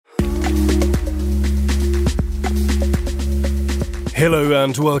Hello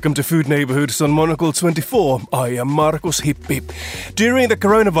and welcome to Food Neighbourhoods on Monocle 24. I am Markus Hippi. During the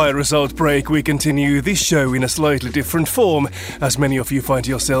coronavirus outbreak, we continue this show in a slightly different form. As many of you find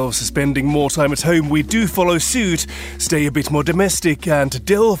yourselves spending more time at home, we do follow suit, stay a bit more domestic and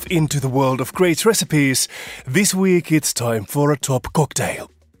delve into the world of great recipes. This week it's time for a top cocktail.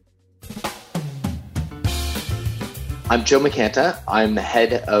 I'm Joe McCanta. I'm the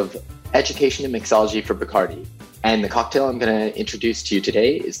head of education and mixology for Bacardi. And the cocktail I'm going to introduce to you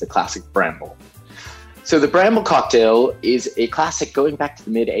today is the classic Bramble. So the Bramble cocktail is a classic going back to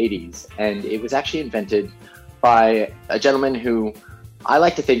the mid-'80s, and it was actually invented by a gentleman who I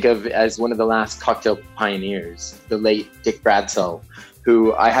like to think of as one of the last cocktail pioneers, the late Dick Bradsell,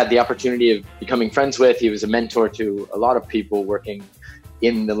 who I had the opportunity of becoming friends with. He was a mentor to a lot of people working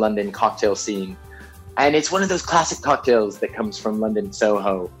in the London cocktail scene. And it's one of those classic cocktails that comes from London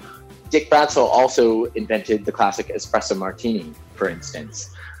Soho. Dick Bradsell also invented the classic espresso martini, for instance.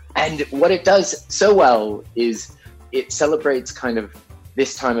 And what it does so well is it celebrates kind of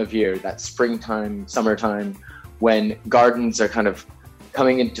this time of year, that springtime, summertime, when gardens are kind of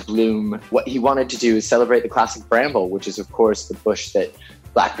coming into bloom. What he wanted to do is celebrate the classic Bramble, which is, of course, the bush that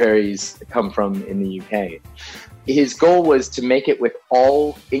blackberries come from in the UK. His goal was to make it with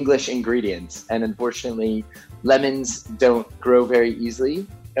all English ingredients, and unfortunately, lemons don't grow very easily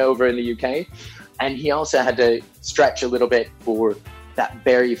over in the UK. And he also had to stretch a little bit for that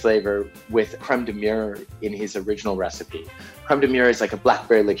berry flavor with creme de mure in his original recipe. Creme de mure is like a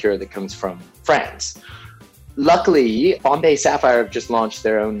blackberry liqueur that comes from France. Luckily, Bombay Sapphire have just launched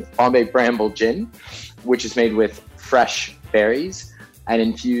their own Bombay Bramble gin, which is made with fresh berries and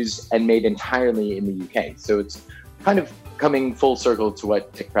infused and made entirely in the UK. So it's kind of coming full circle to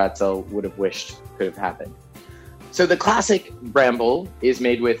what Dick Bradsell would have wished could have happened. So the classic Bramble is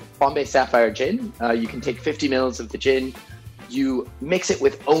made with Bombay Sapphire gin. You can take 50 mils of the gin. You mix it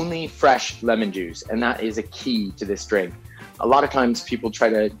with only fresh lemon juice, and that is a key to this drink. A lot of times people try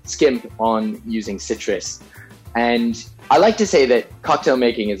to skimp on using citrus. And I like to say that cocktail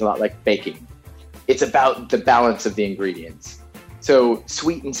making is a lot like baking. It's about the balance of the ingredients. So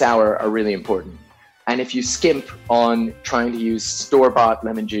sweet and sour are really important. And if you skimp on trying to use store-bought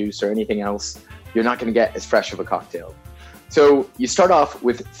lemon juice or anything else, you're not going to get as fresh of a cocktail. So you start off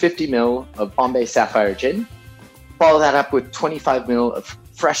with 50 ml of Bombay Sapphire gin, follow that up with 25 ml of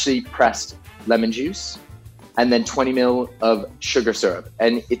freshly pressed lemon juice, and then 20 ml of sugar syrup.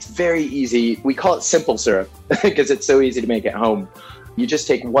 And it's very easy. We call it simple syrup because it's so easy to make at home. You just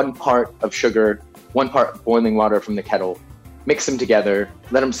take 1 part of sugar, 1 part boiling water from the kettle, mix them together,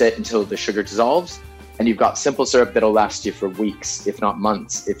 let them sit until the sugar dissolves, and you've got simple syrup that'll last you for weeks, if not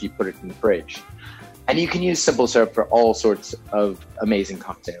months, if you put it in the fridge. And you can use simple syrup for all sorts of amazing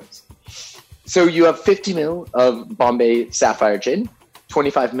cocktails. So you have 50 ml of Bombay Sapphire gin,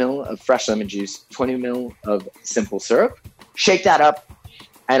 25 ml of fresh lemon juice, 20 ml of simple syrup. Shake that up.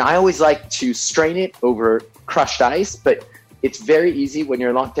 And I always like to strain it over crushed ice, but it's very easy when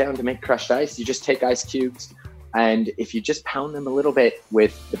you're locked down to make crushed ice. You just take ice cubes, and if you just pound them a little bit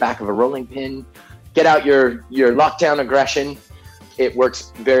with the back of a rolling pin, get out your lockdown aggression. It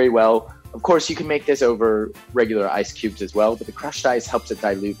works very well. Of course, you can make this over regular ice cubes as well, but the crushed ice helps it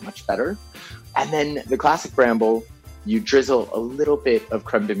dilute much better. And then the classic Bramble, you drizzle a little bit of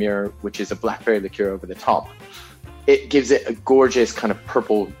creme de mure, which is a blackberry liqueur, over the top. It gives it a gorgeous kind of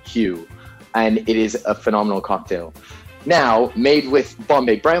purple hue, and it is a phenomenal cocktail. Now, made with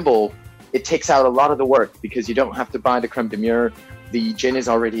Bombay Bramble, it takes out a lot of the work because you don't have to buy the creme de mure. The gin is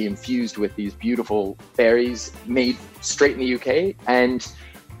already infused with these beautiful berries made straight in the UK, and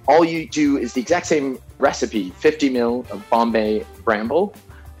all you do is the exact same recipe, 50 ml of Bombay Bramble,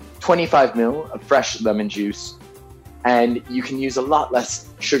 25 ml of fresh lemon juice, and you can use a lot less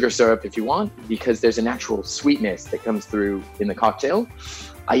sugar syrup if you want because there's a natural sweetness that comes through in the cocktail.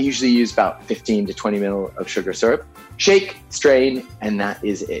 I usually use about 15 to 20 ml of sugar syrup. Shake, strain, and that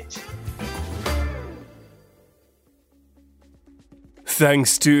is it.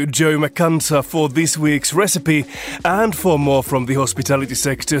 Thanks to Joe McCanta for this week's recipe, and for more from the hospitality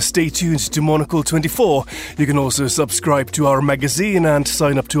sector, stay tuned to Monocle 24. You can also subscribe to our magazine and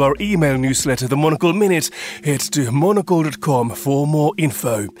sign up to our email newsletter, The Monocle Minute. Head to monocle.com for more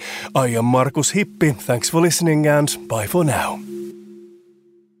info. I am Markus Hippi, thanks for listening and bye for now.